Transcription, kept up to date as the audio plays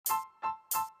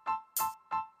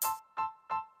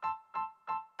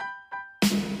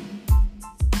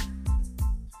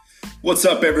What's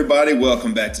up, everybody?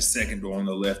 Welcome back to Second Door on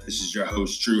the Left. This is your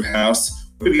host, Drew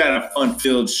House. We've got a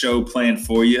fun-filled show planned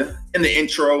for you. In the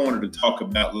intro, I wanted to talk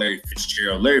about Larry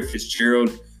Fitzgerald. Larry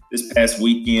Fitzgerald, this past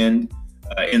weekend,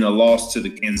 in the loss to the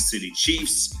Kansas City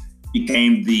Chiefs,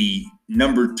 became the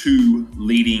number 2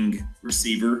 leading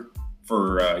receiver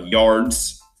for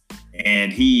yards,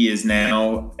 and he is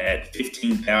now at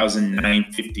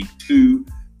 15,952,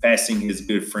 passing his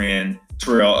good friend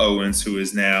Terrell Owens, who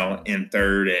is now in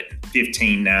third at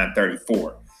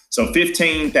 15,934. So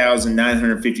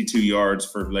 15,952 yards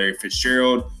for Larry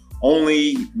Fitzgerald.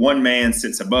 Only one man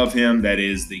sits above him. That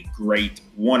is the great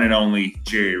one and only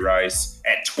Jerry Rice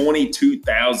at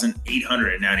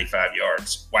 22,895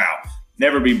 yards. Wow.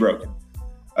 Never be broken.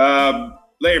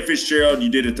 Larry Fitzgerald,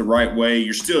 you did it the right way.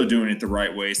 You're still doing it the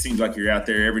right way. It seems like you're out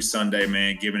there every Sunday,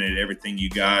 man, giving it everything you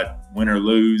got, win or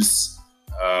lose.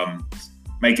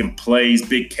 Making plays,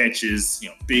 big catches,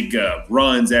 big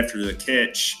runs after the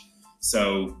catch.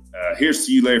 So here's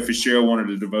to you, Larry Fitzgerald. Wanted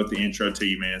to devote the intro to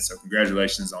you, man. So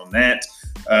congratulations on that.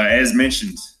 As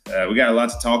mentioned, we got a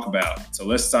lot to talk about. So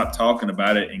let's stop talking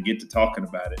about it and get to talking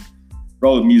about it.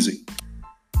 Roll the music.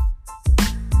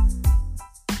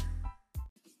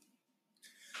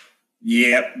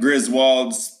 Yep,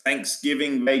 Griswold's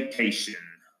Thanksgiving vacation.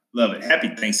 Love it. Happy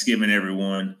Thanksgiving,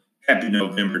 everyone. Happy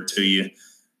November to you.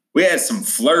 We had some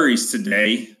flurries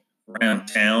today around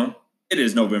town. It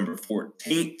is November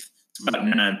 14th. It's about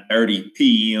 9:30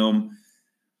 p.m.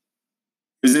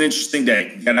 It was an interesting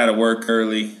day. Got out of work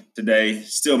early today.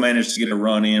 Still managed to get a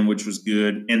run in, which was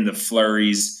good. In the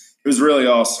flurries, it was really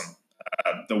awesome.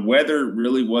 The weather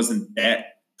really wasn't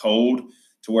that cold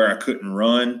to where I couldn't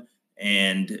run,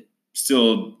 and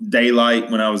still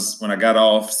daylight when I got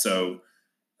off. So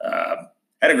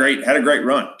had a great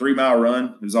run, 3-mile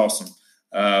run. It was awesome.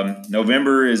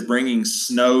 November is bringing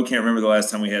snow. Can't remember the last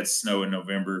time we had snow in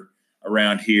November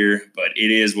around here, but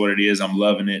it is what it is. I'm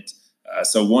loving it.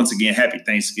 So once again, happy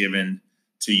Thanksgiving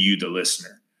to you, the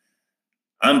listener.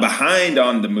 I'm behind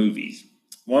on the movies.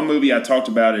 One movie I talked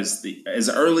about is as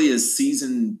early as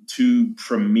season 2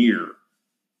 premiere,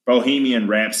 Bohemian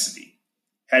Rhapsody.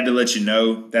 Had to let you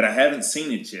know that I haven't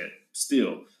seen it yet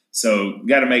still. So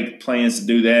got to make plans to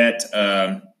do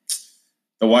that.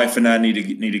 The wife and I need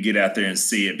to get out there and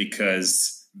see it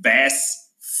because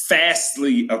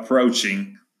fastly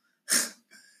approaching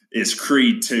is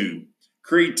Creed 2.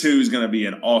 Creed 2 is going to be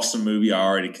an awesome movie. I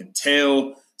already can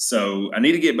tell. So I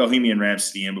need to get Bohemian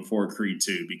Rhapsody in before Creed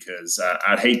 2 because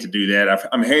I'd hate to do that.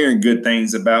 I'm hearing good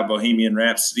things about Bohemian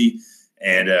Rhapsody,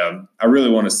 and I really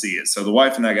want to see it. So the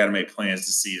wife and I got to make plans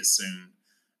to see it soon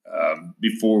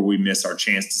before we miss our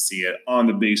chance to see it on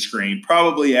the big screen,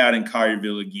 probably out in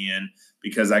Collierville again.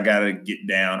 Because I got to get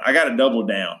down. I got to double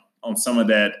down on some of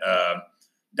that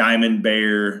Diamond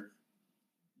Bear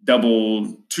double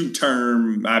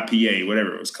 2-term IPA,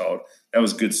 whatever it was called. That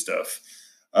was good stuff.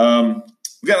 We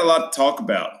got a lot to talk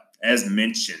about, as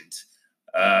mentioned.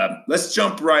 Let's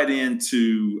jump right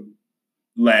into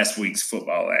last week's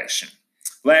football action.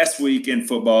 Last week in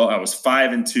football, I was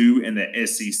 5-2 in the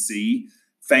SEC.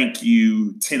 Thank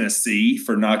you, Tennessee,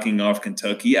 for knocking off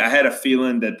Kentucky. I had a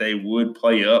feeling that they would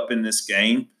play up in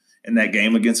that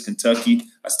game against Kentucky.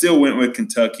 I still went with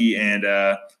Kentucky and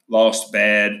lost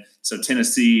bad. So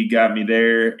Tennessee got me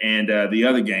there. And the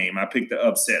other game, I picked the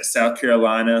upset, South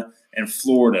Carolina and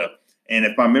Florida. And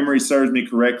if my memory serves me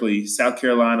correctly, South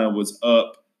Carolina was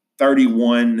up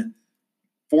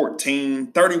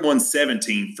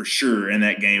 31-17 for sure in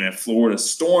that game. And Florida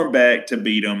stormed back to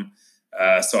beat them.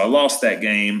 So I lost that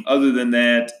game. Other than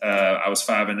that, I was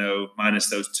 5-0 minus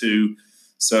those 2.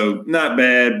 So not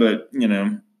bad, but,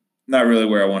 not really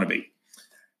where I want to be.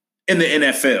 In the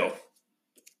NFL,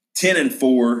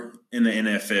 10-4 in the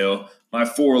NFL. My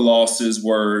 4 losses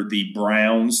were the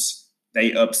Browns.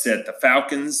 They upset the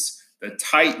Falcons. The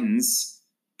Titans,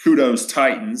 kudos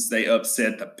Titans, they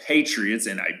upset the Patriots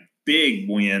in a big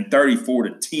win,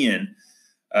 34-10.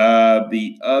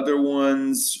 The other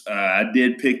ones, I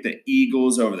did pick the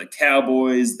Eagles over the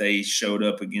Cowboys. They showed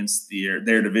up against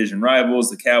their division rivals.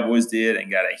 The Cowboys did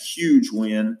and got a huge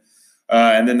win.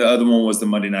 And then the other one was the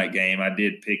Monday night game. I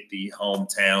did pick the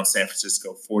hometown San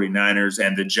Francisco 49ers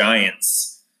and the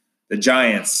Giants. The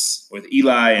Giants with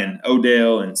Eli and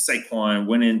Odell and Saquon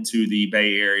went into the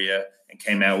Bay Area and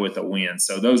came out with a win.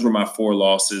 So those were my 4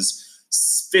 losses.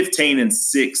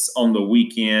 15-6 on the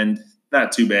weekend.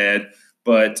 Not too bad.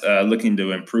 But looking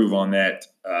to improve on that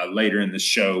later in the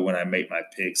show when I make my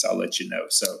picks. I'll let you know.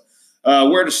 So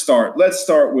where to start? Let's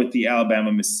start with the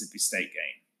Alabama-Mississippi State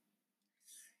game.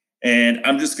 And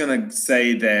I'm just going to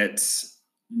say that,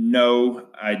 no,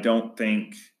 I don't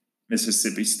think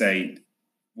Mississippi State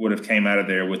would have came out of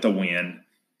there with a win,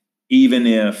 even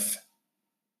if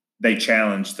they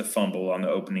challenged the fumble on the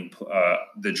opening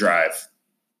the drive,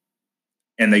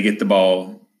 and they get the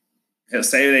ball.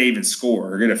 Say they even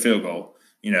score or get a field goal,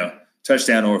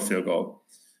 touchdown or field goal.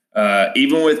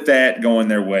 Even with that going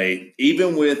their way,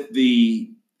 even with the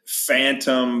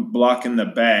phantom blocking the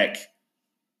back,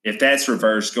 if that's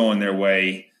reversed going their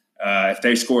way, if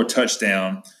they score a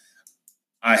touchdown,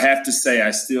 I have to say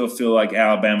I still feel like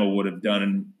Alabama would have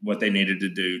done what they needed to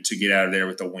do to get out of there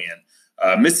with a win.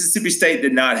 Mississippi State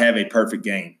did not have a perfect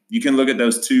game. You can look at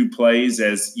those two plays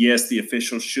as, yes, the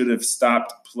officials should have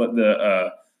stopped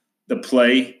the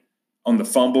play on the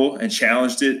fumble and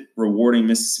challenged it, rewarding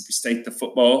Mississippi State the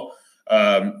football.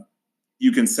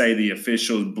 You can say the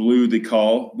officials blew the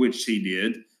call, which he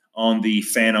did, on the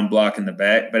phantom block in the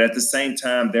back. But at the same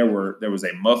time, there was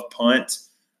a muff punt.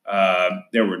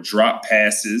 There were drop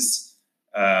passes.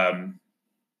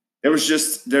 There's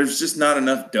just not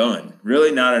enough done.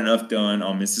 Really not enough done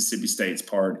on Mississippi State's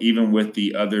part, even with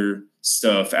the other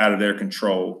stuff out of their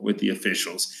control with the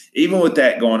officials. Even with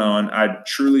that going on, I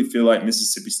truly feel like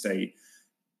Mississippi State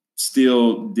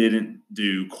still didn't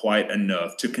do quite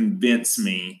enough to convince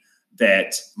me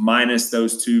that minus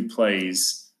those two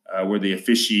plays where the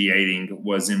officiating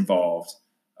was involved,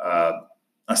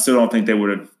 I still don't think they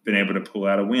would have been able to pull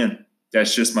out a win.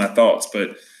 That's just my thoughts.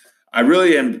 But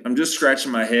I'm just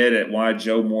scratching my head at why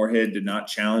Joe Moorhead did not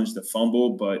challenge the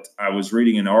fumble. But I was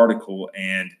reading an article,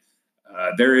 and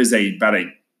there is about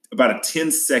a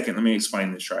 10-second. Let me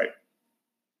explain this right.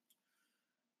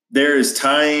 There is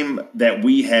time that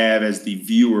we have as the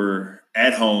viewer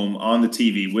at home on the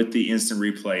TV with the instant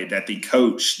replay that the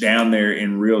coach down there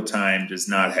in real time does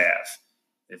not have,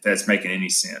 if that's making any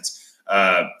sense.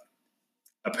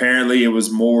 Apparently, it was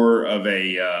more of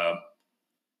a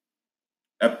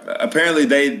apparently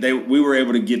we were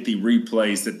able to get the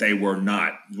replays that they were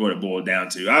not, what it boiled down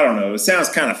to. I don't know. It sounds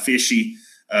kind of fishy.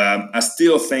 I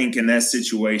still think in that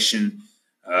situation,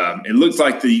 it looked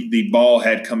like the ball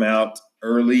had come out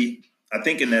early. I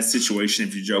think in that situation,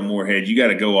 if you're Joe Moorhead, you got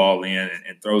to go all in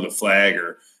and throw the flag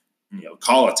or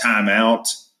call a timeout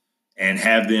and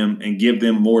have them and give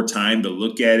them more time to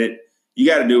look at it. You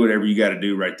got to do whatever you got to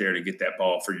do right there to get that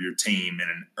ball for your team in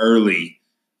an early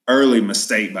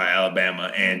mistake by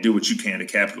Alabama, and do what you can to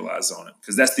capitalize on it,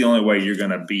 because that's the only way you're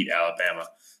going to beat Alabama.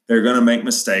 They're going to make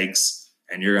mistakes,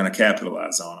 and you're going to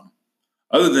capitalize on them.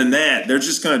 Other than that, they're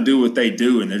just going to do what they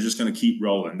do, and they're just going to keep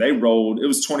rolling. They rolled. It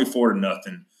was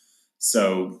 24-0.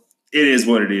 So it is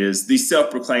what it is. The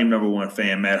self-proclaimed number one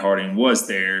fan, Matt Harding, was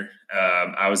there.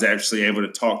 I was actually able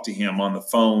to talk to him on the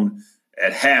phone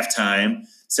at halftime.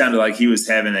 Sounded like he was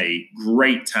having a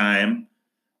great time,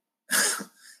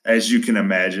 as you can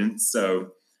imagine.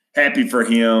 So happy for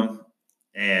him.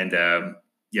 And,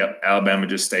 Alabama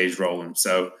just stays rolling.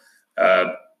 So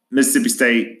Mississippi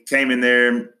State came in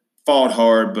there, fought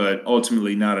hard, but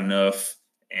ultimately not enough.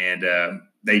 And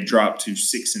they dropped to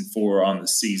 6-4 on the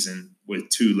season with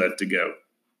 2 left to go.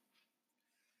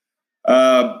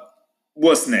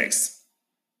 What's next?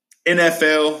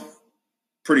 NFL.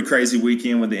 Pretty crazy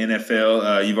weekend with the NFL.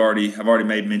 I've already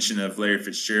made mention of Larry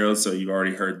Fitzgerald, so you've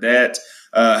already heard that.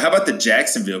 How about the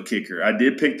Jacksonville kicker? I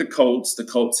did pick the Colts. The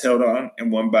Colts held on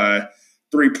and won by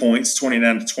 3 points,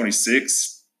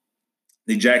 29-26.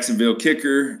 The Jacksonville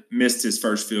kicker missed his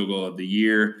first field goal of the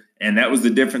year, and that was the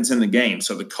difference in the game.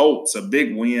 So the Colts, a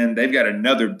big win. They've got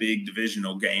another big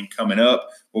divisional game coming up.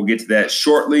 We'll get to that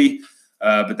shortly,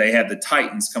 but they have the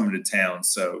Titans coming to town,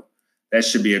 so that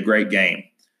should be a great game.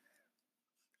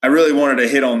 I really wanted to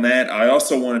hit on that. I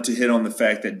also wanted to hit on the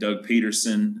fact that Doug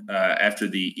Peterson, after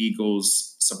the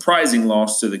Eagles' surprising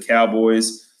loss to the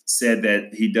Cowboys, said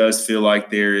that he does feel like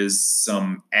there is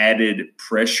some added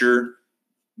pressure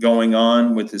going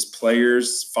on with his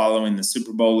players following the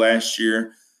Super Bowl last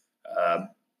year.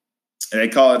 They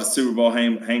call it a Super Bowl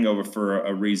hangover for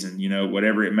a reason,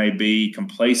 whatever it may be,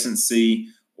 complacency,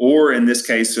 or in this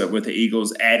case with the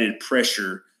Eagles, added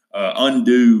pressure,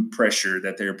 undue pressure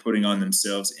that they're putting on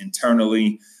themselves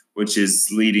internally, which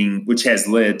has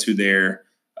led to their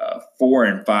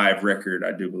 4-5 record,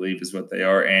 I do believe is what they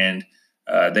are. And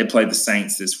they play the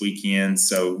Saints this weekend,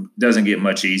 so it doesn't get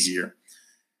much easier.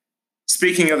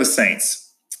 Speaking of the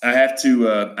Saints, I have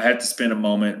to spend a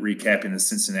moment recapping the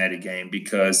Cincinnati game,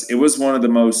 because it was one of the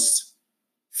most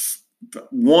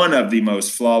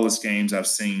flawless games I've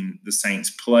seen the Saints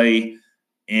play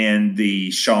in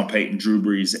the Sean Payton, Drew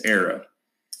Brees era.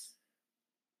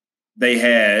 They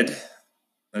had,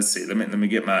 let's see, let me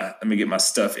get my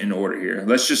stuff in order here.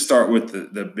 Let's just start with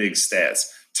the big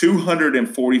stats.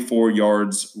 244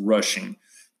 yards rushing,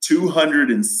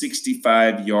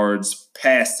 265 yards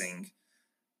passing.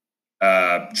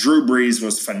 Drew Brees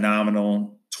was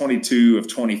phenomenal, 22 of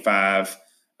 25,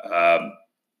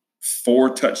 4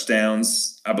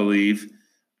 touchdowns, I believe.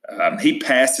 He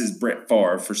passes Brett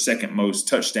Favre for second most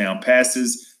touchdown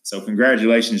passes. So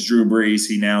congratulations, Drew Brees.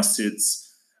 He now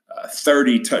sits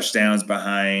 30 touchdowns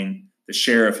behind the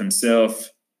sheriff himself,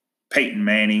 Peyton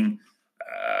Manning.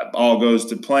 All goes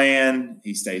to plan.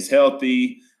 He stays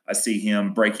healthy. I see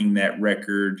him breaking that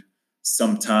record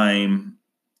sometime,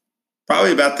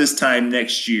 probably about this time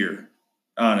next year,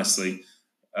 honestly,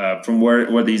 from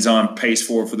what he's on pace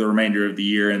for the remainder of the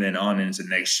year and then on into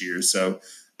next year. So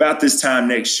about this time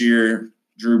next year,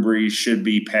 Drew Brees should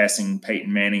be passing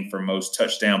Peyton Manning for most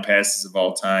touchdown passes of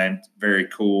all time. Very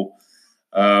cool.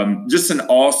 Just an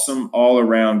awesome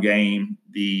all-around game.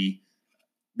 They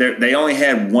only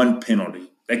had one penalty.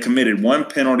 They committed one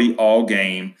penalty all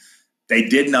game. They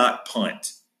did not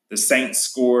punt. The Saints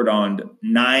scored on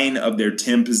 9 of their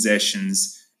 10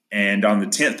 possessions, and on the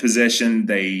 10th possession,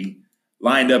 they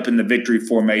lined up in the victory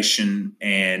formation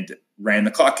and ran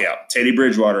the clock out. Teddy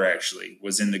Bridgewater actually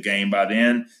was in the game by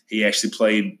then. He actually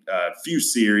played a few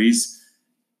series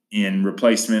in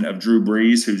replacement of Drew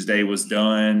Brees, whose day was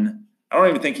done. I don't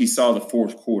even think he saw the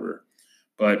fourth quarter.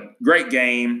 But great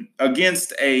game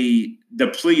against a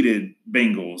depleted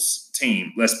Bengals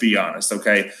team, let's be honest,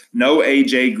 okay? No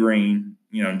A.J. Green,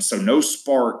 so no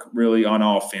spark really on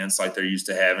offense like they're used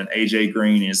to having. A.J.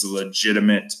 Green is a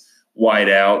legitimate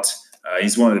wideout.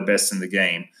 He's one of the best in the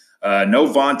game. No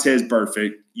Vontaze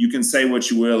Burfict. You can say what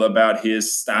you will about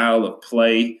his style of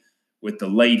play with the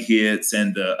late hits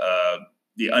and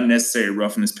the unnecessary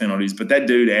roughness penalties, but that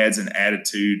dude adds an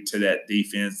attitude to that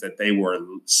defense that they were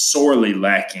sorely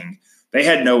lacking. They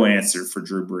had no answer for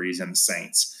Drew Brees and the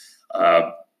Saints.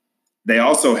 They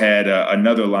also had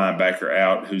another linebacker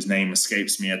out whose name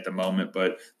escapes me at the moment,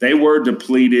 but they were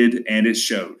depleted, and it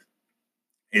showed.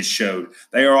 It showed.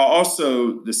 They are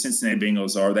also, the Cincinnati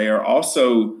Bengals they are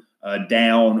also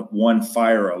down one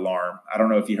fire alarm. I don't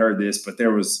know if you heard this, but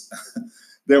there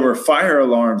were fire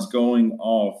alarms going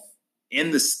off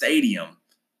in the stadium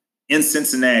in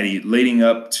Cincinnati leading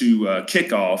up to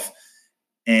kickoff.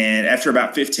 And after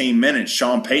about 15 minutes,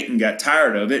 Sean Payton got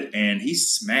tired of it, and he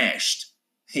smashed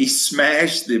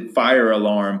the fire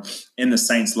alarm in the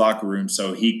Saints locker room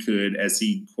so he could, as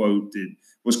he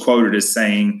was quoted as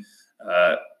saying,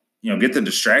 get the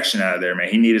distraction out of there, man.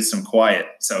 He needed some quiet.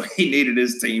 So he needed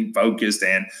his team focused,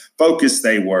 and focused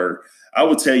they were. I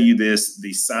will tell you this,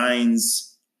 the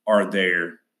signs are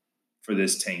there for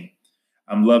this team.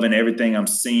 I'm loving everything I'm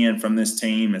seeing from this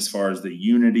team as far as the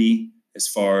unity, as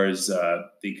far as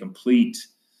the complete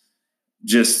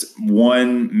just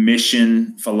one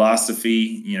mission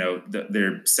philosophy.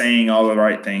 They're saying all the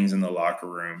right things in the locker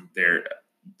room.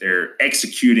 They're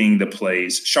executing the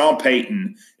plays. Sean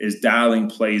Payton is dialing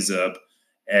plays up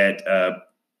in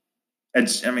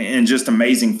just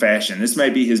amazing fashion. This may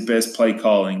be his best play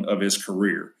calling of his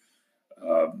career,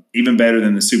 even better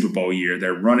than the Super Bowl year.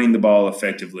 They're running the ball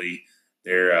effectively.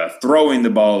 They're throwing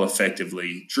the ball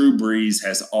effectively. Drew Brees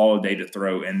has all day to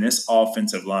throw, and this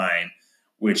offensive line,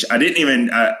 which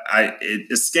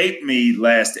it escaped me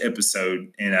last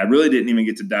episode, and I really didn't even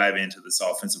get to dive into this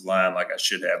offensive line like I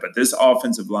should have. But this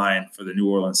offensive line for the New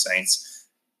Orleans Saints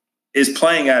is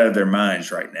playing out of their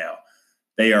minds right now.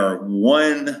 They are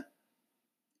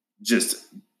just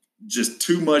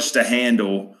too much to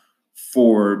handle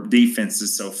for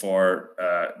defenses so far.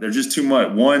 They're just too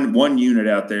much. One unit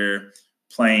out there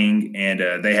playing,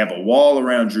 and they have a wall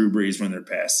around Drew Brees when they're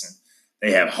passing.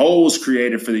 They have holes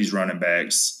created for these running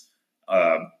backs.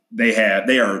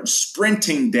 They are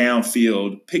sprinting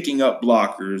downfield, picking up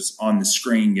blockers on the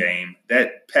screen game.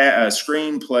 That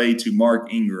screen play to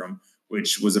Mark Ingram,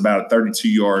 which was about a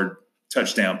 32-yard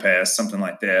touchdown pass, something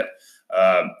like that.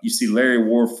 You see Larry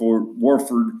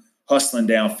Warford hustling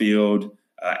downfield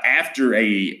after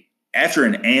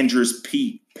an Andrus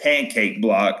Peat pancake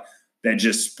block that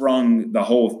just sprung the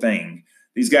whole thing.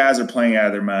 These guys are playing out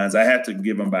of their minds. I have to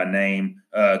give them by name.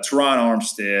 Teron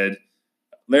Armstead,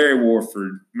 Larry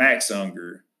Warford, Max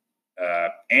Unger,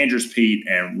 Andrus Peat,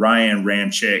 and Ryan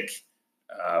Ramczyk.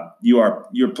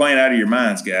 You're playing out of your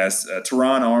minds, guys.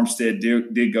 Teron Armstead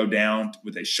did go down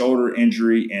with a shoulder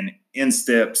injury, and in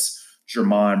steps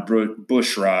Jermon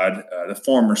Bushrod, the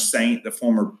former Saint, the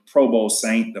former Pro Bowl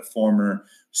Saint, the former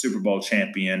Super Bowl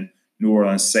champion, New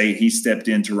Orleans Saint. He stepped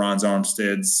into Teron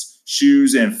Armstead's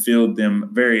shoes and filled them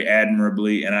very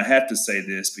admirably. And I have to say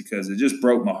this because it just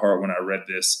broke my heart when I read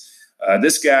this.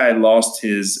 This guy lost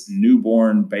his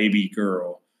newborn baby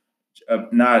girl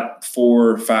not 4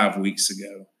 or 5 weeks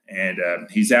ago. And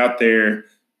he's out there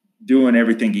doing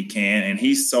everything he can, and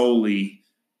he solely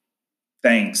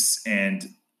thanks and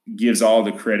gives all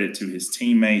the credit to his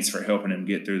teammates for helping him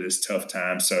get through this tough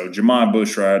time. So, Jermon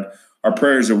Bushrod, our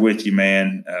prayers are with you,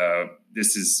 man.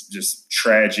 This is just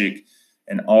tragic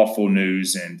and awful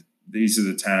news, and these are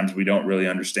the times we don't really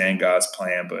understand God's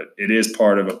plan, but it is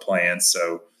part of a plan.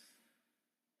 So,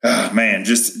 man,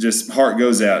 just heart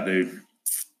goes out, dude.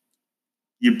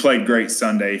 You played great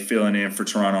Sunday, filling in for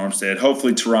Teron Armstead.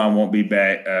 Hopefully, Teron won't be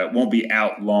back, won't be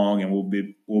out long, and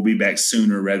we'll be back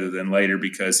sooner rather than later,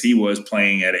 because he was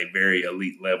playing at a very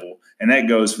elite level, and that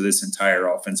goes for this entire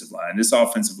offensive line. This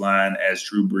offensive line, as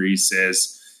Drew Brees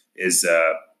says, is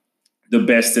the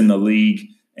best in the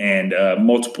league, and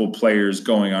multiple players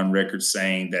going on record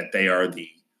saying that they are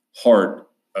the heart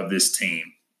of this team,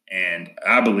 and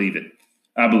I believe it.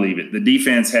 I believe it. The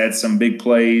defense had some big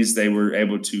plays. They were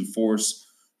able to force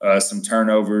some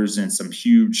turnovers and some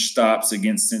huge stops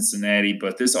against Cincinnati,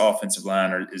 but this offensive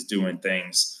line is doing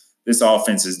things. This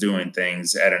offense is doing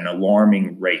things at an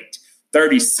alarming rate.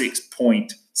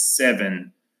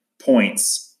 36.7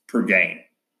 points per game.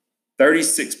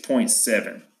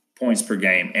 36.7 points per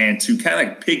game. And to kind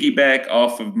of piggyback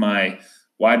off of my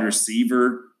wide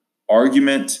receiver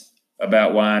argument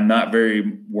about why I'm not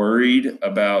very worried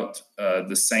about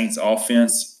the Saints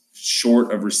offense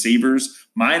short of receivers,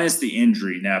 minus the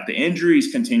injury. Now, if the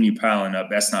injuries continue piling up,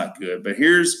 that's not good. But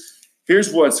here's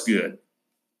what's good.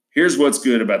 Here's what's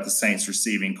good about the Saints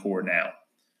receiving core now.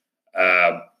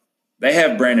 They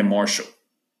have Brandon Marshall.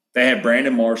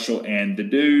 And the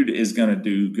dude is going to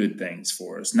do good things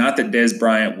for us. Not that Dez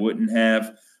Bryant wouldn't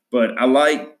have, but I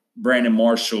like Brandon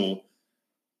Marshall.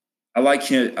 I like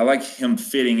him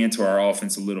fitting into our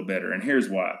offense a little better, and here's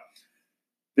why.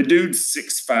 The dude's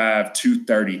 6'5",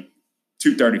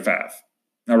 235.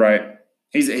 All right?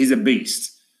 He's a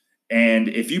beast. And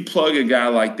if you plug a guy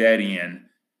like that in,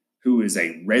 who is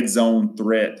a red zone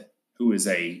threat, who is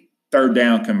a third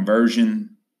down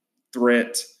conversion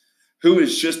threat, who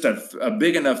is just a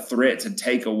big enough threat to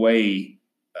take away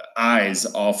eyes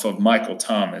off of Michael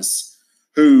Thomas,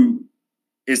 who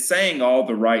is saying all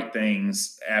the right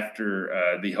things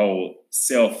after the whole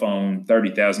cell phone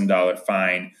 $30,000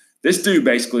 fine. This dude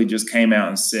basically just came out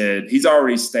and said he's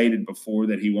already stated before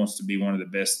that he wants to be one of the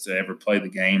best to ever play the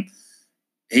game.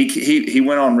 He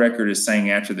went on record as saying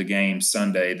after the game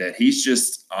Sunday that he's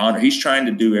trying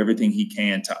to do everything he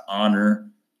can to honor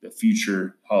the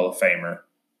future Hall of Famer,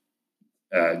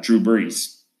 Drew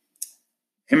Brees.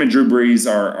 Him and Drew Brees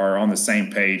are on the same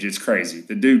page. It's crazy.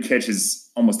 The dude catches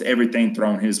almost everything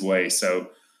thrown his way. So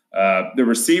the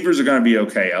receivers are going to be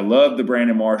okay. I love the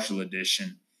Brandon Marshall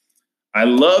addition. I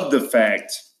love the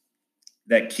fact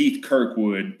that Keith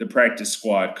Kirkwood, the practice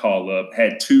squad call-up,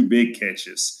 had 2 big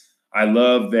catches. I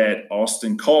love that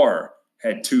Austin Carr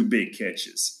had 2 big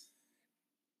catches.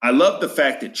 I love the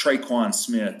fact that Traquan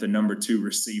Smith, the number 2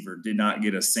 receiver, did not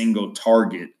get a single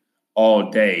target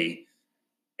all day,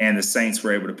 and the Saints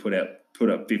were able to put up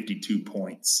 52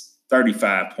 points,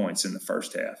 35 points in the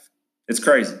first half. It's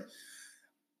crazy.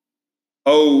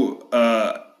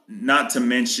 Not to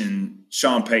mention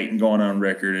Sean Payton going on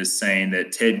record as saying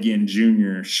that Ted Ginn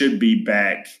Jr. should be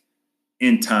back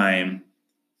in time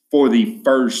for the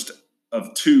first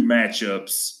of 2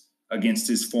 matchups against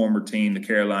his former team, the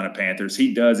Carolina Panthers.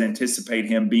 He does anticipate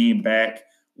him being back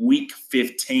week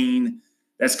 15.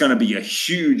 That's going to be a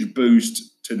huge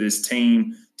boost to this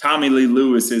team. Tommy Lee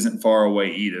Lewis isn't far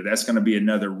away either. That's going to be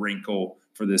another wrinkle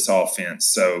for this offense.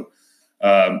 So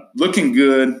looking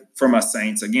good for my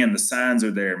Saints. Again, the signs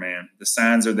are there, man. The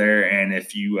signs are there. And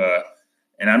if you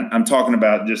and I'm talking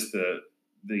about just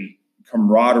the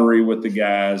camaraderie with the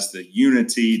guys, the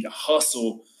unity, the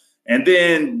hustle, and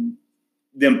then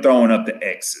them throwing up the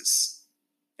X's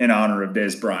in honor of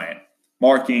Dez Bryant.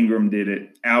 Mark Ingram did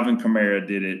it. Alvin Kamara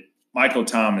did it. Michael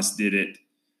Thomas did it.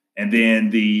 And then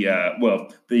the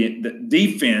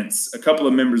defense, a couple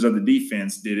of members of the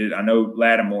defense did it. I know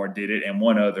Lattimore did it, and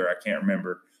one other, I can't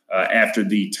remember, after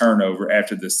the turnover,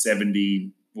 after the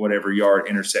 70-whatever yard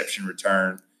interception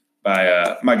return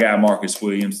by my guy Marcus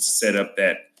Williams to set up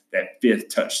that 5th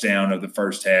touchdown of the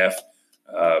first half.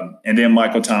 And then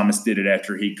Michael Thomas did it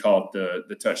after he caught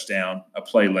the touchdown a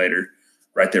play later,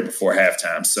 right there before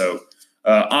halftime. So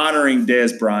honoring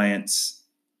Dez Bryant's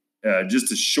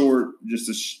just a short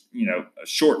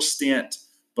stint,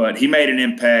 but he made an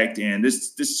impact, and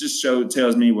this just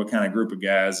tells me what kind of group of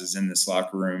guys is in this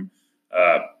locker room.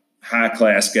 High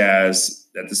class guys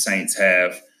that the Saints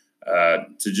have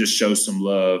to just show some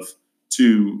love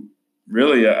to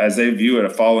really, as they view it, a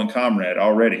fallen comrade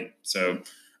already. So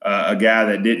a guy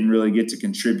that didn't really get to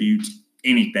contribute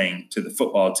anything to the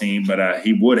football team, but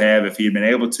he would have if he had been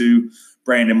able to.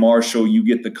 Brandon Marshall, you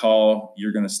get the call.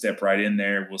 You're going to step right in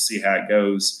there. We'll see how it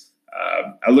goes.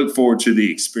 I look forward to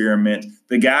the experiment.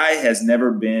 The guy has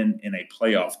never been in a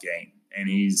playoff game, and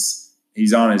he's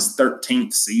on his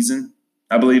 13th season.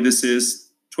 I believe this is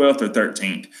 12th or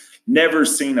 13th. Never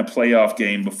seen a playoff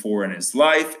game before in his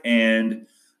life, and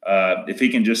if he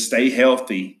can just stay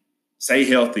healthy,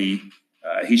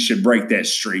 he should break that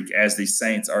streak as the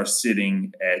Saints are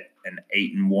sitting at an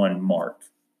 8-1 mark.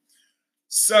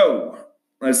 So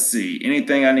let's see.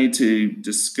 Anything I need to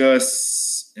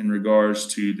discuss in regards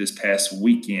to this past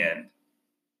weekend?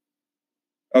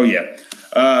 Oh, yeah.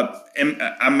 And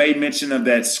I made mention of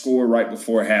that score right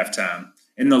before halftime.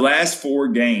 In the last 4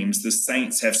 games, the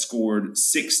Saints have scored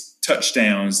 6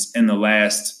 touchdowns in the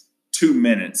last 2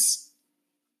 minutes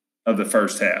of the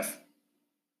first half.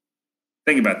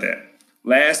 Think about that.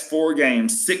 Last 4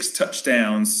 games, 6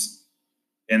 touchdowns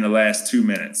in the last 2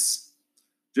 minutes.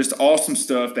 Just awesome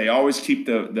stuff. They always keep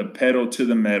the pedal to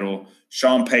the metal.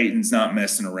 Sean Payton's not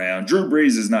messing around. Drew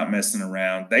Brees is not messing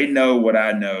around. They know what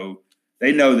I know.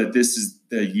 They know that this is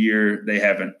the year. They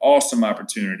have an awesome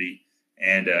opportunity.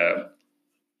 And,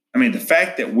 the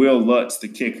fact that Will Lutz, the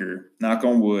kicker, knock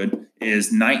on wood,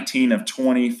 is 19 of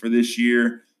 20 for this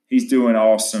year, he's doing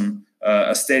awesome.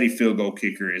 A steady field goal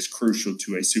kicker is crucial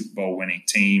to a Super Bowl winning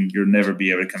team. You'll never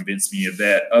be able to convince me of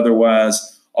that.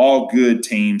 Otherwise, all good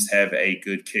teams have a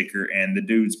good kicker, and the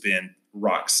dude's been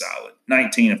rock solid,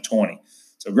 19 of 20.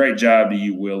 So great job to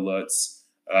you, Will Lutz.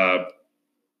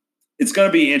 It's going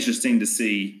to be interesting to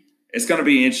see. It's going to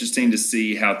be interesting to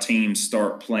see how teams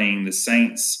start playing the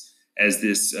Saints as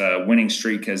this winning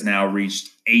streak has now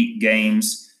reached 8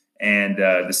 games. And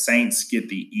the Saints get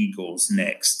the Eagles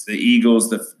next. The Eagles,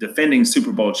 the defending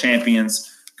Super Bowl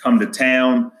champions, come to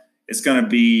town. It's going to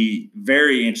be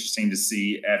very interesting to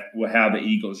see how the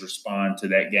Eagles respond to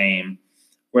that game,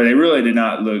 where they really did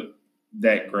not look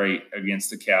that great against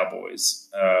the Cowboys.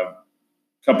 A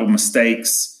couple of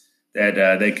mistakes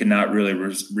that they could not really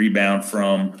rebound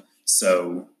from.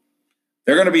 So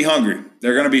they're going to be hungry.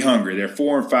 They're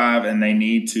 4-5, and they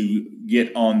need to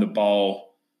get on the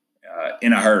ball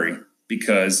in a hurry,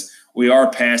 because we are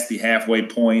past the halfway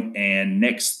point, and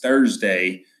next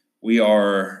Thursday we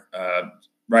are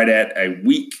right at a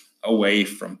week away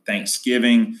from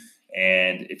Thanksgiving.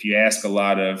 And if you ask a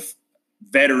lot of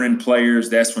veteran players,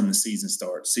 that's when the season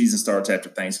starts. Season starts after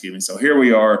Thanksgiving. So here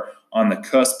we are on the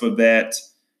cusp of that.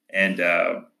 And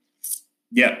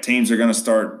teams are going to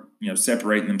start,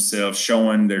 separating themselves,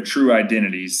 showing their true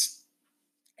identities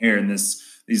here in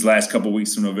these last couple of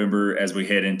weeks of November as we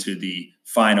head into the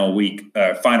final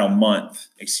month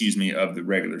of the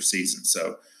regular season.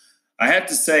 So I have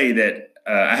to say that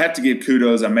I have to give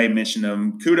kudos. I may mention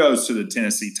them. Kudos to the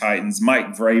Tennessee Titans.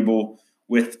 Mike Vrabel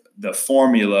with the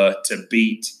formula to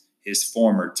beat his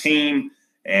former team.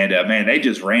 And, they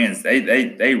just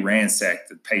they ransacked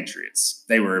the Patriots.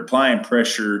 They were applying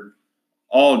pressure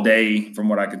all day from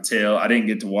what I could tell. I didn't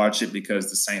get to watch it because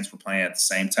the Saints were playing at the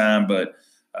same time, but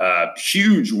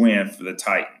huge win for the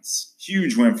Titans.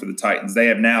 Huge win for the Titans. They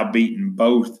have now beaten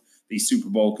both the Super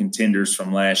Bowl contenders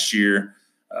from last year.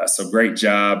 So great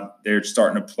job. They're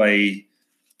starting to play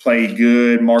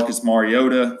good. Marcus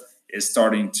Mariota is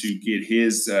starting to get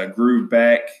his groove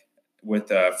back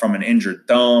from an injured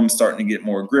thumb, starting to get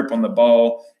more grip on the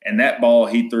ball. And that ball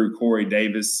he threw Corey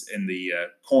Davis in the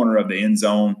corner of the end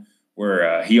zone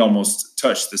where he almost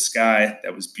touched the sky.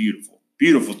 That was beautiful.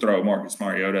 Beautiful throw, Marcus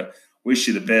Mariota. Wish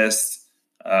you the best.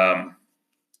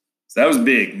 So that was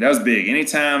big.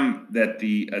 Anytime that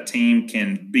a team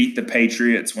can beat the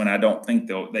Patriots when I don't think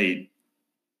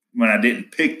when I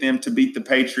didn't pick them to beat the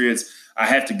Patriots, I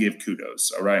have to give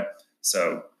kudos. All right.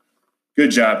 So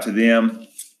good job to them.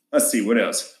 Let's see what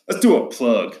else. Let's do a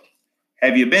plug.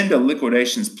 Have you been to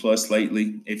Liquidations Plus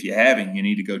lately? If you haven't, you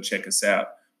need to go check us out.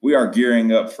 We are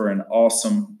gearing up for an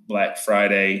awesome Black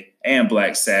Friday and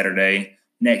Black Saturday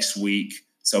next week.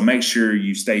 So make sure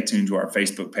you stay tuned to our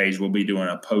Facebook page. We'll be doing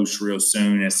a post real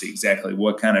soon as to exactly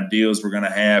what kind of deals we're going to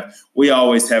have. We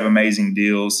always have amazing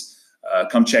deals.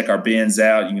 Come check our bins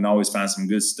out. You can always find some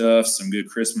good stuff, some good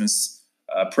Christmas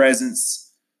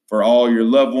presents for all your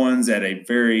loved ones at a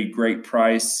very great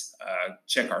price.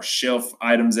 Check our shelf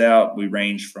items out. We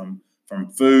range from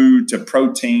food to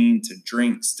protein to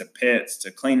drinks to pets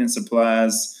to cleaning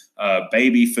supplies,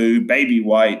 baby food, baby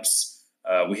wipes.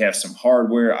 We have some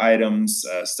hardware items,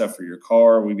 stuff for your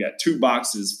car. We've got 2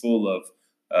 boxes full of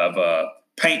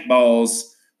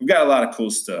paintballs. We've got a lot of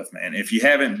cool stuff, man. If you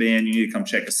haven't been, you need to come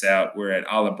check us out. We're at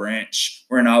Olive Branch.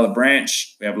 We're in Olive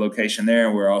Branch. We have a location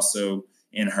there. We're also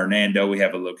in Hernando. We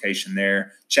have a location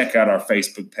there. Check out our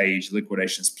Facebook page,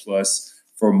 Liquidations Plus,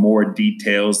 for more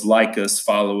details. Like us,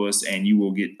 follow us, and you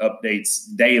will get updates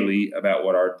daily about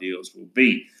what our deals will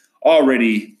be.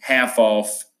 Already half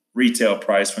off retail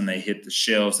price when they hit the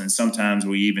shelves, and sometimes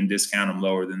we even discount them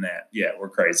lower than that. Yeah, we're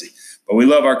crazy. But we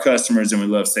love our customers, and we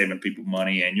love saving people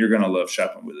money, and you're going to love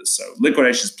shopping with us. So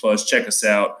Liquidations Plus, check us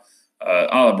out,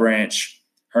 Olive Branch,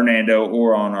 Hernando,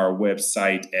 or on our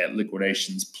website at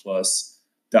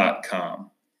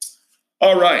liquidationsplus.com.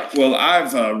 All right. Well,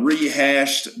 I've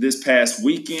rehashed this past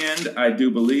weekend, I do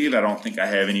believe. I don't think I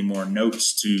have any more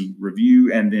notes to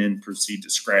review and then proceed to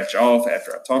scratch off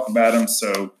after I talk about them.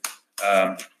 So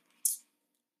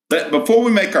before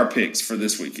we make our picks for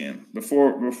this weekend,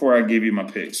 before I give you my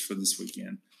picks for this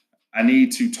weekend, I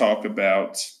need to talk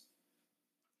about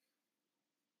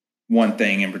one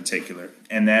thing in particular,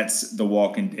 and that's The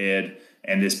Walking Dead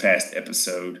and this past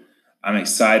episode. I'm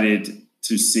excited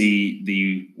to see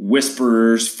the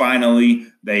Whisperers finally.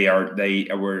 They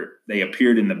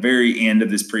appeared in the very end of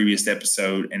this previous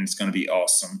episode, and it's going to be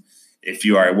awesome. If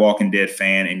you are a Walking Dead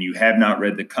fan and you have not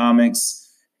read the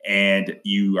comics and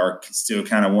you are still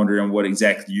kind of wondering what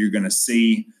exactly you're going to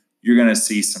see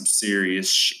some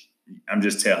serious shit. I'm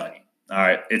just telling you. All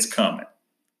right, it's coming.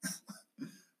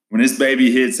 When this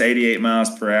baby hits 88 miles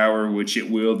per hour, which it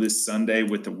will this Sunday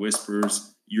with the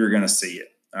Whisperers, you're going to see it.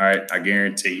 All right, I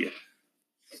guarantee you.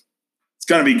 It's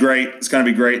going to be great. It's going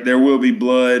to be great. There will be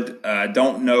blood. I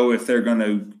don't know if they're going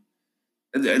to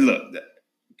 – look,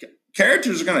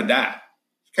 characters are going to die.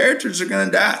 Characters are going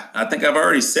to die. I think I've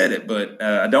already said it, but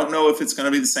I don't know if it's going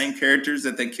to be the same characters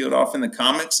that they killed off in the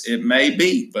comics. It may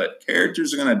be, but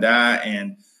characters are going to die,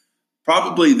 and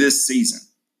probably this season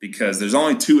because there's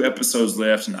only 2 episodes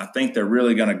left, and I think they're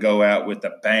really going to go out with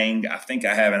a bang. I think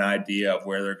I have an idea of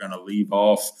where they're going to leave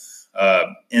off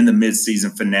in the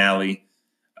mid-season finale.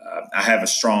 I have a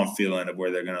strong feeling of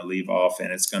where they're going to leave off,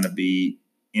 and it's going to be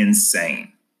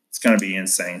insane. It's going to be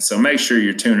insane. So make sure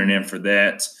you're tuning in for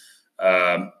that.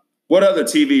 What other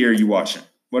TV are you watching?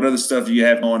 What other stuff do you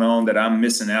have going on that I'm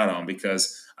missing out on?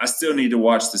 Because I still need to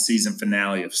watch the season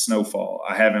finale of Snowfall.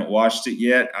 I haven't watched it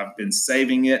yet. I've been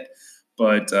saving it,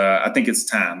 but I think it's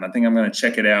time. I think I'm going to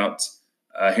check it out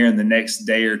here in the next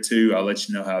day or two. I'll let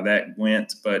you know how that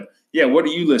went. But, yeah, what are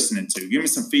you listening to? Give me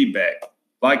some feedback.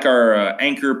 Like our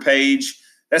Anchor page,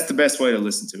 that's the best way to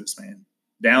listen to us, man.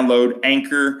 Download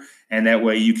Anchor, and that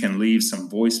way you can leave some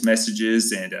voice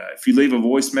messages. And if you leave a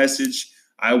voice message,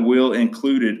 I will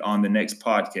include it on the next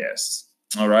podcast.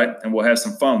 All right? And we'll have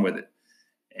some fun with it.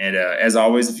 And as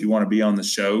always, if you want to be on the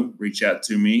show, reach out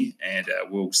to me, and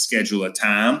we'll schedule a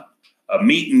time, a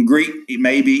meet and greet,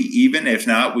 maybe even. If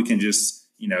not, we can just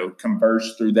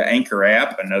converse through the Anchor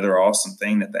app. Another awesome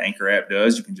thing that the Anchor app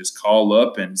does, you can just call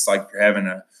up and it's like you're having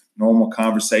a normal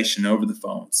conversation over the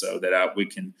phone, so that we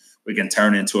can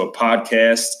turn into a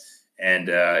podcast, and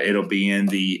it'll be in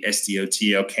the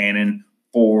SDOTL canon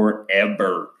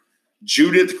forever.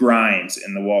 Judith Grimes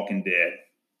in The Walking Dead.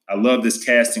 I love this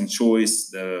casting choice.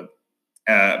 The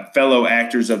fellow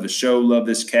actors of the show love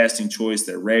this casting choice.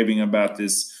 They're raving about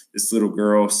this little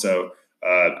girl. So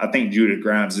I think Judith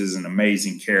Grimes is an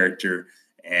amazing character,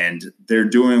 and they're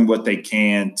doing what they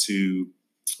can to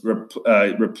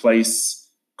replace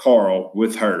Carl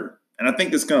with her. And I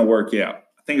think it's going to work out.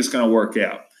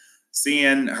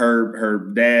 Seeing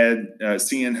her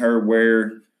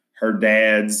wear her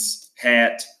dad's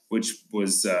hat, which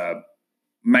was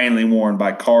mainly worn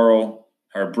by Carl,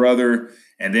 her brother,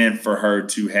 and then for her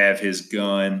to have his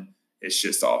gun, it's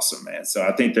just awesome, man. So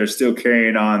I think they're still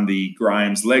carrying on the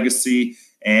Grimes legacy.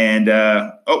 And,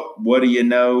 what do you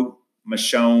know?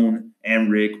 Michonne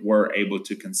and Rick were able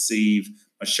to conceive.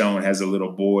 Michonne has a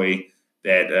little boy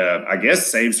that I guess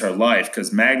saves her life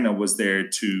because Magna was there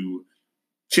to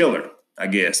kill her, I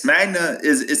guess. Magna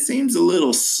it seems a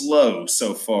little slow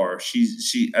so far.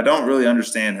 I don't really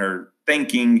understand her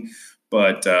thinking,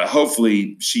 but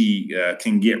hopefully she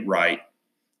can get right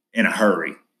in a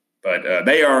hurry. But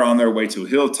they are on their way to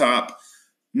Hilltop.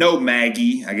 No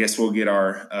Maggie. I guess we'll get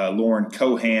our Lauren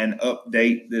Cohan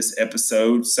update this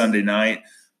episode Sunday night.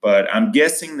 But I'm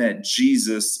guessing that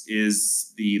Jesus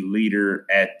is the leader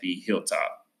at the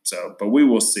Hilltop. But we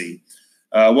will see.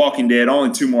 Walking Dead,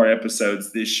 only 2 more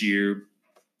episodes this year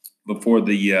before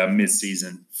the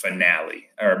mid-season finale,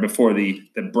 or before the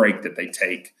break that they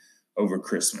take over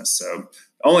Christmas. So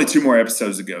only 2 more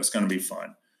episodes to go. It's going to be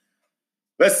fun.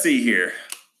 Let's see here.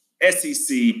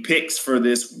 SEC picks for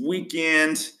this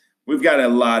weekend. We've got a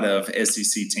lot of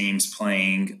SEC teams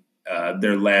playing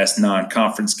their last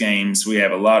non-conference games. We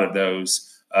have a lot of those.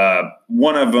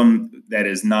 One of them that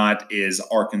is not is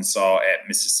Arkansas at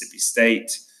Mississippi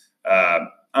State.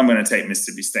 I'm going to take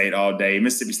Mississippi State all day.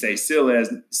 Mississippi State still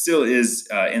is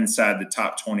inside the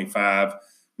top 25,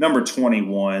 number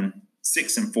 21,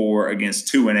 6-4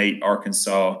 against 2-8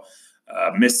 Arkansas.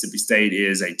 Mississippi State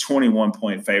is a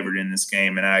 21-point favorite in this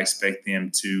game, and I expect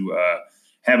them to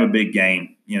have a big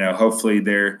game. Hopefully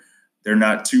they're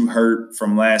not too hurt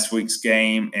from last week's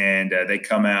game, and they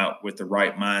come out with the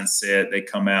right mindset. They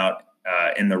come out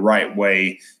in the right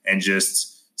way and just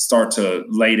start to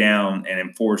lay down and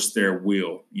enforce their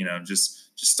will. Just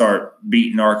start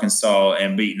beating Arkansas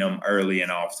and beating them early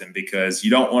and often, because you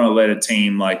don't want to let a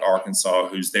team like Arkansas,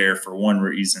 who's there for one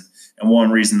reason and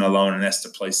one reason alone, and that's to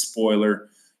play spoiler.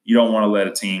 You don't want to let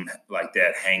a team like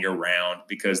that hang around,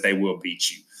 because they will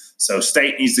beat you. So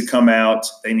State needs to come out.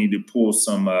 They need to pull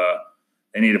some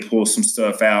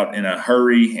stuff out in a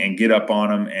hurry and get up on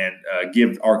them, and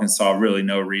give Arkansas really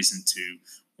no reason to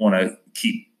want to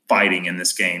keep fighting in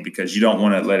this game, because you don't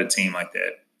want to let a team like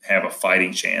that have a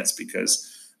fighting chance, because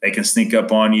they can sneak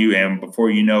up on you, and before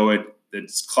you know it, the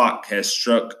clock has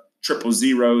struck triple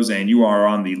zeros and you are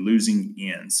on the losing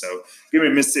end. So give me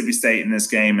Mississippi State in this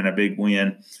game and a big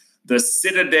win. The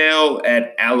Citadel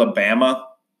at Alabama.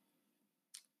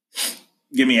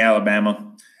 Give me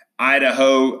Alabama.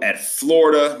 Idaho at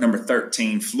Florida, number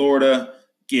 13, Florida.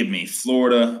 Give me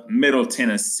Florida. Middle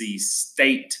Tennessee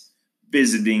State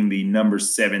visiting the number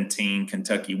 17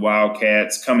 Kentucky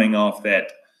Wildcats, coming off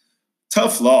that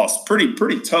tough loss,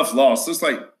 pretty tough loss.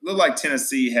 Looked like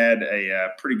Tennessee had a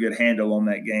pretty good handle on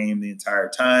that game the entire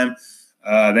time.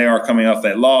 They are coming off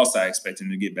that loss. I expect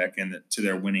them to get back into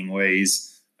their winning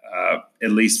ways,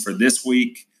 at least for this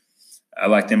week. I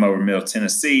like them over Middle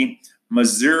Tennessee.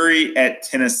 Missouri at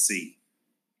Tennessee.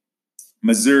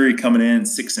 Missouri coming in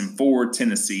 6-4,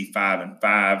 Tennessee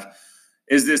 5-5.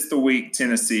 Is this the week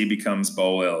Tennessee becomes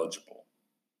bowl eligible?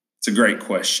 It's a great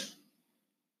question.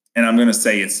 And I'm going to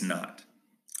say it's not.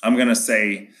 I'm going to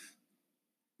say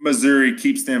Missouri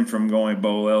keeps them from becoming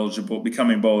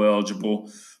bowl eligible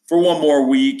for one more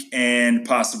week, and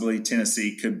possibly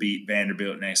Tennessee could beat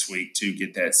Vanderbilt next week to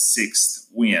get that 6th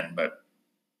win. But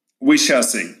we shall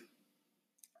see.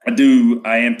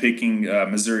 I am picking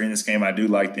Missouri in this game. I do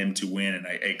like them to win, and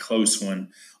a close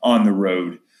one on the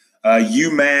road.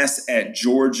 UMass at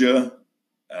Georgia.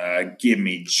 Give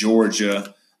me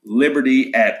Georgia.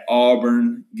 Liberty at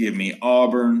Auburn. Give me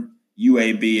Auburn.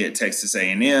 UAB at Texas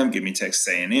A&M. Give me Texas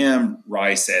A&M.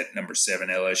 Rice at number 7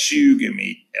 LSU. Give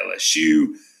me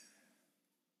LSU.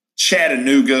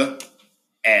 Chattanooga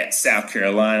at South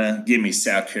Carolina. Give me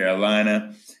South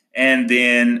Carolina. And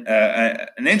then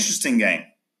an interesting game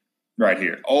right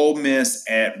here. Ole Miss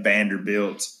at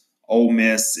Vanderbilt. Ole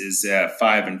Miss is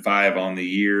 5-5 on the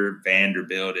year.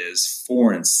 Vanderbilt is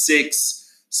 4-6.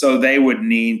 So they would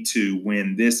need to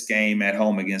win this game at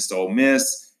home against Ole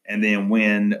Miss and then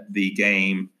win the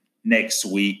game next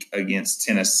week against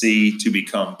Tennessee to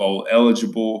become bowl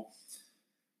eligible.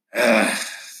 I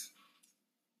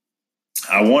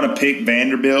want to pick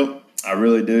Vanderbilt. I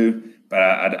really do, but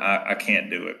I can't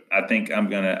do it. I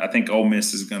think Ole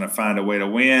Miss is gonna find a way to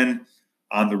win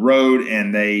on the road,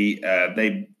 and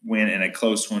they win in a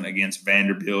close one against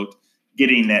Vanderbilt,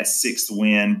 getting that 6th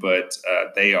win, but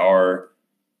they are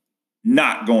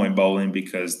not going bowling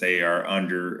because they are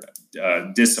under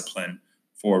discipline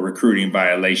for recruiting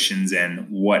violations and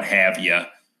what have you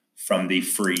from the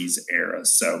Freeze era.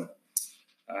 So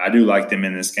I do like them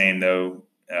in this game, though,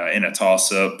 in a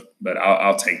toss-up, but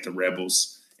I'll take the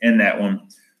Rebels in that one.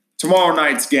 Tomorrow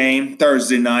night's game,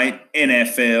 Thursday night,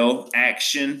 NFL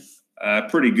action.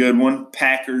 Pretty good one.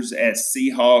 Packers at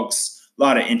Seahawks. A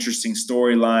lot of interesting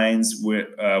storylines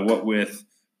with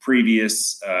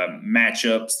previous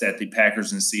matchups that the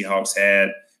Packers and Seahawks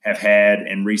have had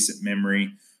in recent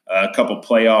memory. A couple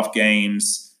playoff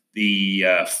games. The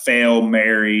Fail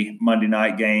Mary Monday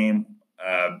night game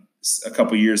a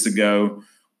couple years ago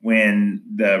when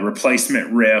the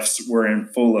replacement refs were in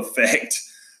full effect.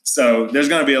 So there's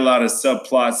going to be a lot of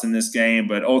subplots in this game,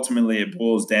 but ultimately it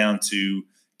boils down to,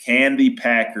 can the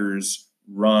Packers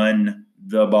run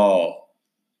the ball?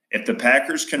 If the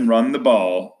Packers can run the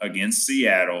ball against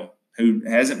Seattle, who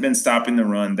hasn't been stopping the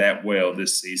run that well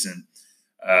this season,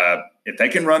 if they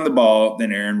can run the ball,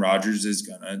 then Aaron Rodgers is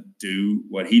going to do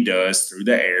what he does through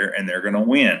the air, and they're going to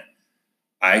win.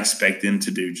 I expect them to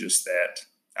do just that.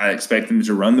 I expect them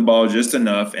to run the ball just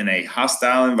enough in a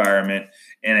hostile environment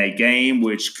in a game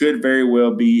which could very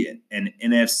well be an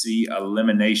NFC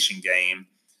elimination game.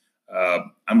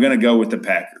 I'm going to go with the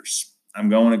Packers. I'm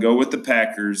going to go with the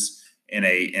Packers in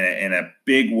a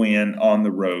big win on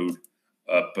the road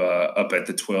up at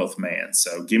the 12th man.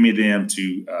 So give me them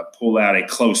to pull out a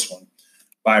close one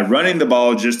by running the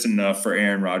ball just enough for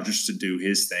Aaron Rodgers to do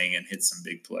his thing and hit some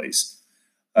big plays.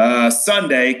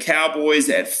 Sunday, Cowboys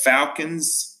at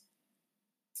Falcons.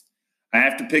 I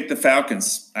have to pick the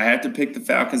Falcons. I have to pick the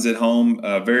Falcons at home.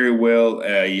 Very well,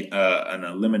 an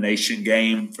elimination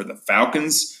game for the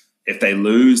Falcons. If they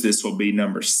lose, this will be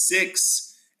number 6.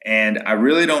 And I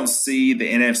really don't see an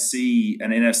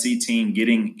NFC team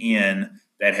getting in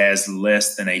that has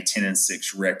less than a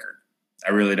 10-6 record. I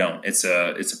really don't. It's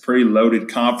a pretty loaded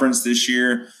conference this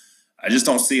year. I just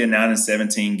don't see a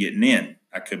 9-17 getting in.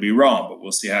 I could be wrong, but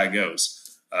we'll see how it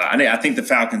goes. I think the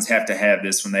Falcons have to have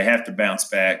this one. They have to bounce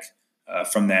back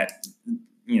from that,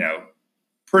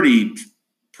 pretty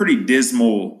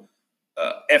dismal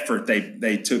effort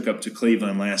they took up to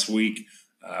Cleveland last week.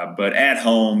 But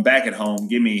back at home,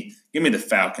 give me the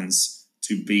Falcons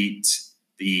to beat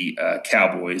the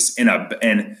Cowboys in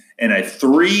a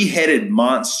three-headed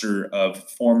monster of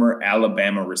former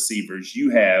Alabama receivers.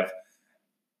 You have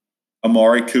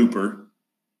Amari Cooper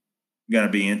going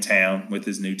to be in town with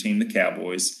his new team, the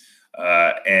Cowboys,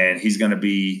 and he's going to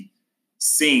be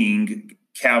seeing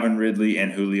Calvin Ridley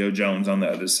and Julio Jones on the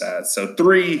other side. So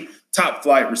 3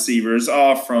 top-flight receivers,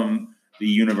 all from the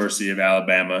University of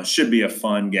Alabama. Should be a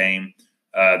fun game,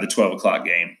 the 12 o'clock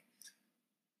game.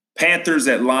 Panthers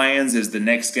at Lions is the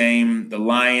next game. The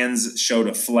Lions showed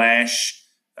a flash.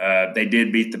 They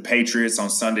did beat the Patriots on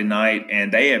Sunday night,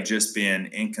 and they have just been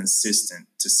inconsistent,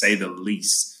 to say the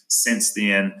least, since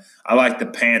then. I like the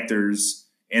Panthers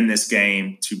in this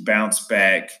game to bounce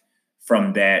back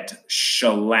from that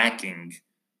shellacking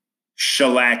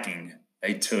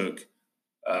they took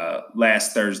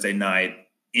last Thursday night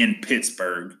in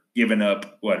Pittsburgh, giving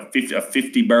up a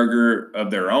 50 burger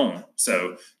of their own.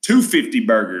 So 2 50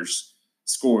 burgers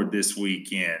scored this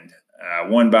weekend,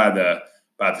 one by the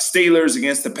Steelers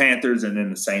against the Panthers, and then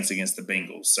the Saints against the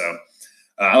Bengals. So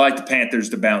I like the Panthers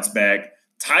to bounce back.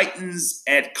 Titans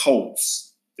at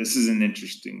Colts. This is an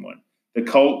interesting one. The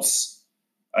Colts,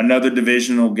 another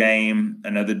divisional game,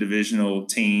 another divisional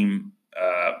team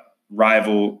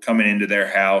rival coming into their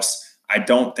house. I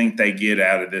don't think they get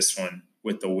out of this one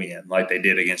with the win like they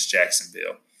did against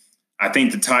Jacksonville. I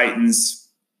think the Titans,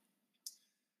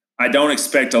 I don't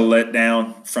expect a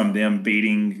letdown from them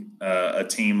beating a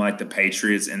team like the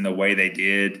Patriots in the way they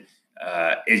did.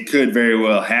 It could very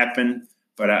well happen,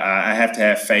 but I have to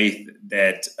have faith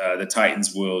that the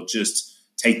Titans will just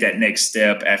take that next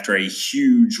step after a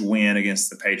huge win against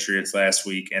the Patriots last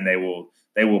week, and they will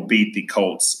beat the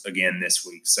Colts again this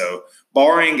week. So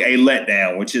barring a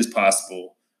letdown, which is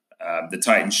possible, the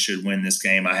Titans should win this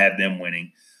game. I have them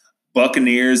winning.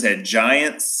 Buccaneers at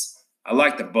Giants. I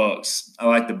like the Bucs.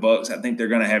 I think they're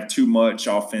going to have too much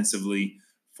offensively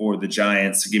for the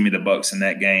Giants. Give me the Bucs in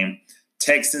that game.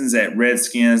 Texans at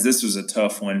Redskins. This was a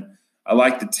tough one. I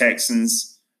like the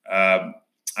Texans. I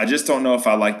just don't know if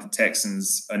I like the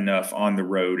Texans enough on the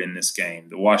road in this game.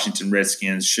 The Washington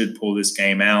Redskins should pull this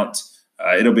game out.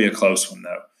 It'll be a close one,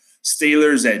 though.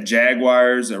 Steelers at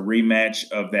Jaguars, a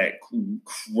rematch of that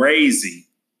crazy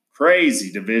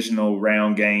divisional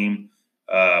round game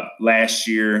last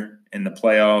year in the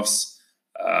playoffs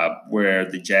where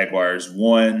the Jaguars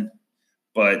won.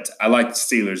 But I like the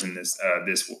Steelers in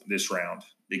this round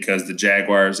because the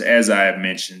Jaguars, as I have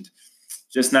mentioned,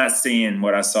 just not seeing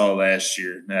what I saw last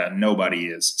year. Nobody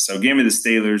is. So give me the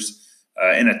Steelers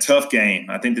in a tough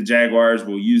game. I think the Jaguars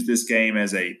will use this game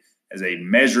as a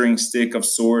measuring stick of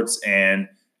sorts and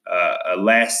a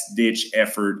last-ditch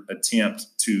effort attempt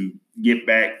to get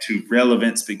back to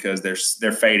relevance because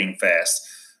they're fading fast.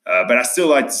 But I still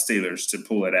like the Steelers to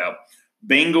pull it out.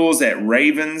 Bengals at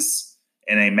Ravens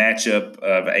in a matchup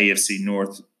of AFC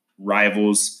North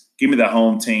rivals. Give me the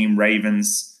home team,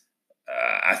 Ravens.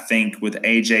 I think with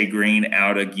A.J. Green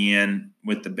out again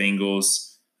with the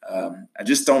Bengals, I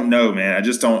just don't know, man. I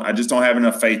just don't have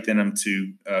enough faith in them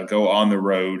to go on the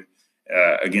road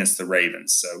against the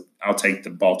Ravens. So I'll take the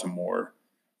Baltimore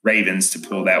Ravens to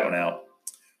pull that one out.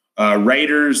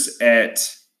 Raiders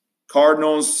at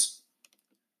Cardinals.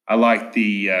 I like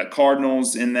the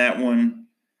Cardinals in that one.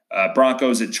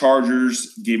 Broncos at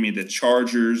Chargers. Give me the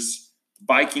Chargers.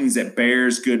 Vikings at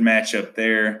Bears. Good matchup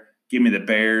there. Give me the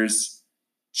Bears.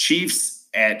 Chiefs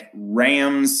at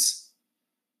Rams.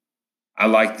 I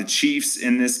like the Chiefs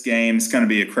in this game. It's going to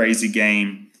be a crazy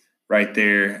game right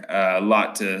there. A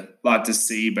lot to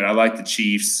see, but I like the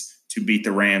Chiefs to beat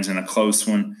the Rams in a close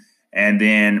one. And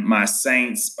then my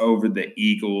Saints over the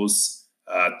Eagles,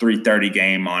 3:30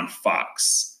 game on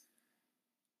Fox.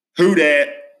 Who dat?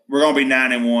 We're going to be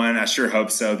 9-1. I sure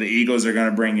hope so. The Eagles are going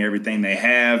to bring everything they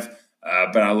have.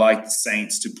 but I like the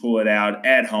Saints to pull it out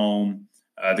at home.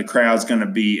 The crowd's going to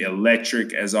be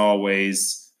electric as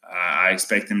always. I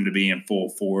expect them to be in full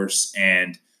force,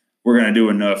 and we're going to do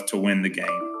enough to win the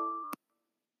game.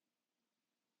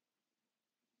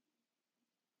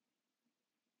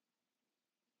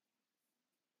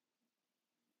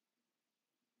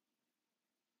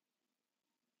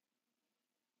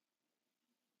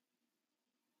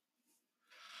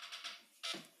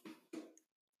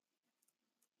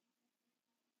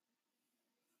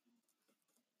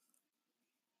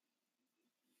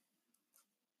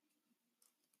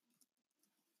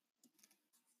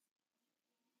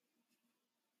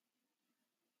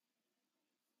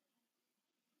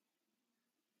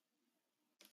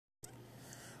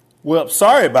 Well,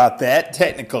 sorry about that.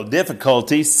 Technical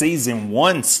difficulty, season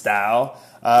 1 style.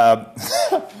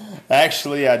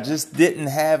 Actually, I just didn't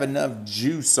have enough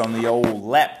juice on the old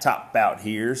laptop out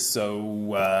here,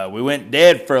 so we went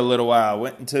dead for a little while,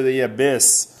 went into the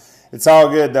abyss. It's all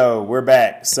good, though. We're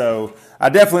back. So I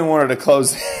definitely wanted to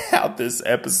close out this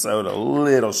episode a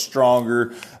little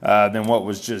stronger than what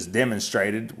was just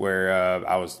demonstrated, where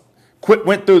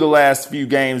went through the last few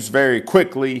games very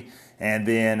quickly and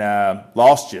then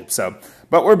lost you. So,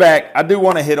 but we're back. I do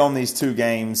want to hit on these 2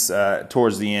 games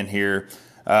towards the end here.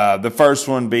 The first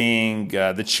one being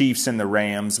the Chiefs and the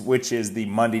Rams, which is the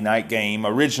Monday night game,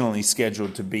 originally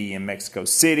scheduled to be in Mexico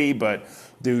City, but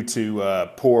due to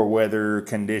poor weather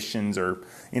conditions or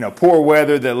poor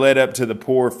weather that led up to the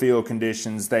poor field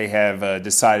conditions, they have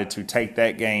decided to take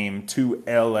that game to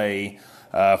LA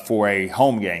for a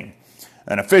home game,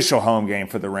 an official home game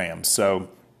for the Rams. So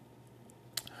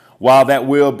while that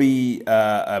will be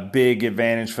a big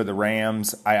advantage for the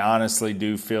Rams, I honestly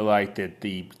do feel like that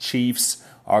the Chiefs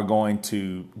are going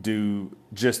to do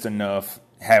just enough,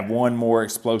 have one more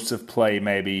explosive play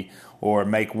maybe, or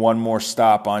make one more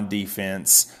stop on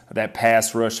defense. That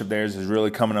pass rush of theirs is really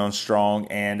coming on strong.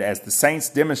 And as the Saints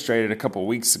demonstrated a couple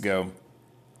weeks ago,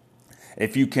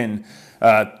 if you can,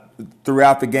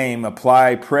 throughout the game,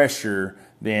 apply pressure,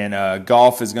 then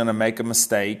Goff is going to make a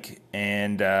mistake,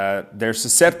 and they're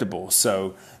susceptible.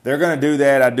 So they're going to do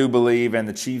that, I do believe, and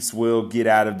the Chiefs will get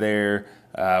out of there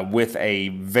with a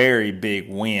very big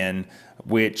win,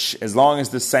 which, as long as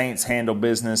the Saints handle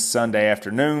business Sunday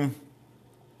afternoon,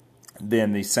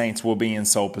 then the Saints will be in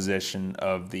sole possession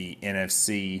of the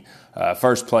NFC,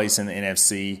 first place in the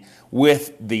NFC,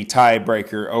 with the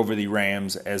tiebreaker over the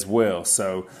Rams as well.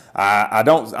 So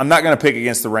I'm not going to pick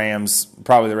against the Rams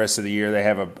probably the rest of the year. They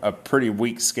have a pretty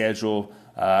weak schedule.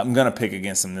 I'm going to pick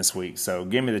against them this week. So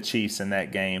give me the Chiefs in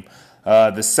that game.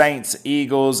 The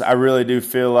Saints-Eagles, I really do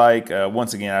feel like,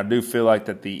 once again, I do feel like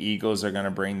that the Eagles are going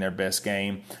to bring their best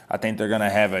game. I think they're going to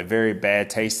have a very bad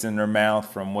taste in their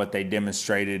mouth from what they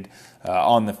demonstrated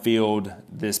on the field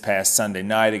this past Sunday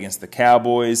night against the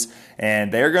Cowboys.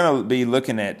 And they're going to be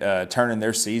looking at turning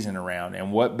their season around.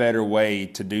 And what better way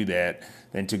to do that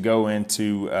than to go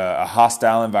into a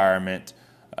hostile environment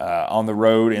on the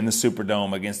road in the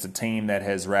Superdome against a team that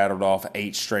has rattled off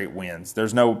 8 straight wins.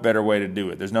 There's no better way to do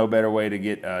it. There's no better way to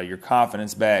get your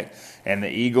confidence back, and the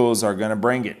Eagles are going to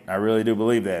bring it. I really do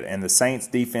believe that. And the Saints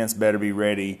defense better be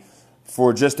ready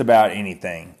for just about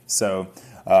anything. So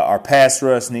our pass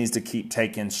rush needs to keep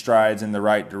taking strides in the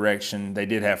right direction. They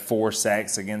did have 4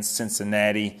 sacks against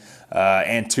Cincinnati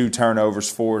and 2 turnovers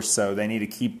forced, so they need to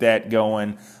keep that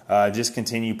going. Just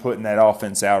continue putting that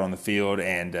offense out on the field,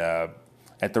 and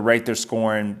at the rate they're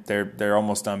scoring, they're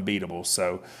almost unbeatable.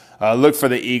 So look for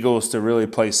the Eagles to really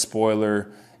play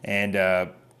spoiler and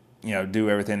do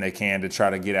everything they can to try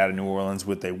to get out of New Orleans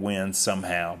with a win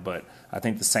somehow. But I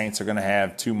think the Saints are going to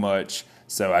have too much,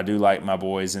 so I do like my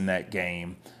boys in that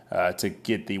game to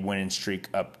get the winning streak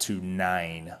up to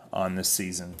 9 on this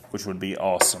season, which would be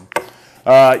awesome.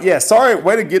 Sorry,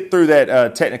 way to get through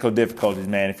that technical difficulties,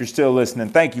 man. If you're still listening,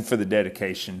 thank you for the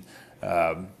dedication.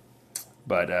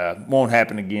 But won't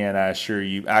happen again, I assure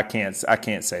you. I can't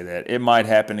say that. It might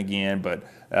happen again, but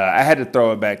I had to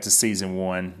throw it back to season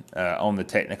 1 on the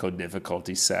technical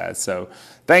difficulty side. So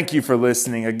thank you for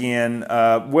listening again.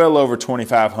 Well over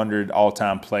 2,500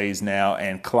 all-time plays now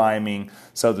and climbing.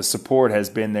 So the support has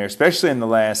been there, especially in the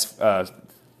last 4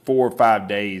 or 5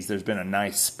 days. There's been a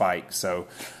nice spike. So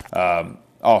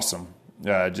awesome.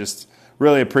 Just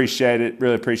really appreciate it.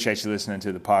 Really appreciate you listening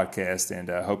to the podcast, and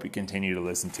hope you continue to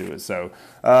listen to it. So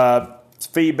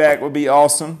feedback would be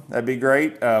awesome. That'd be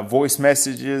great. Voice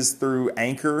messages through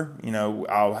Anchor.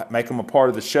 I'll make them a part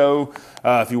of the show.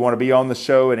 If you want to be on the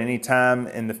show at any time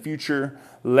in the future,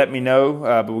 let me know.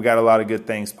 But we got a lot of good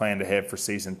things planned ahead for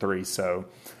Season 3. So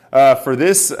for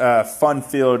this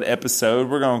fun-filled episode,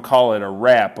 we're going to call it a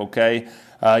wrap, okay?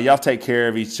 Y'all take care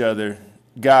of each other.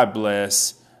 God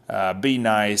bless. Be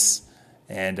nice.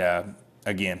 And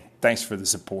again, thanks for the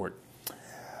support.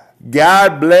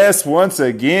 God bless once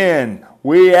again.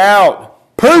 We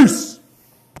out. Peace.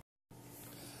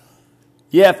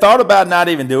 Yeah, I thought about not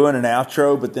even doing an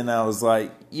outro, but then I was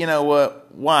like, you know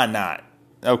what? Why not?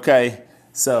 Okay.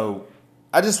 So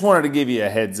I just wanted to give you a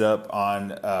heads up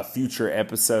on future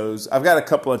episodes. I've got a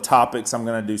couple of topics I'm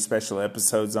going to do special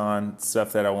episodes on,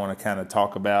 stuff that I want to kind of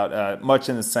talk about, much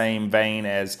in the same vein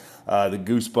as the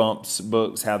Goosebumps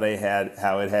books, how it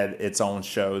had its own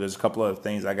show. There's a couple of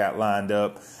things I got lined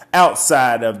up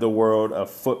outside of the world of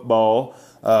football,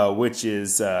 which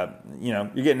is, you're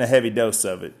getting a heavy dose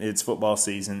of it. It's football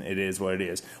season. It is what it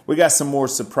is. We got some more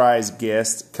surprise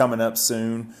guests coming up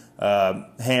soon.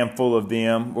 Handful of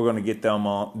them. We're going to get them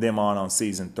on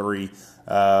season 3.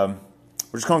 We're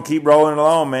just going to keep rolling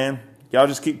along, man. Y'all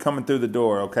just keep coming through the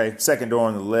door, okay? Second door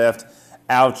on the left.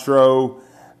 Outro.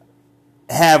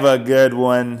 Have a good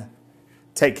one.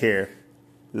 Take care.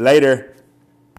 Later.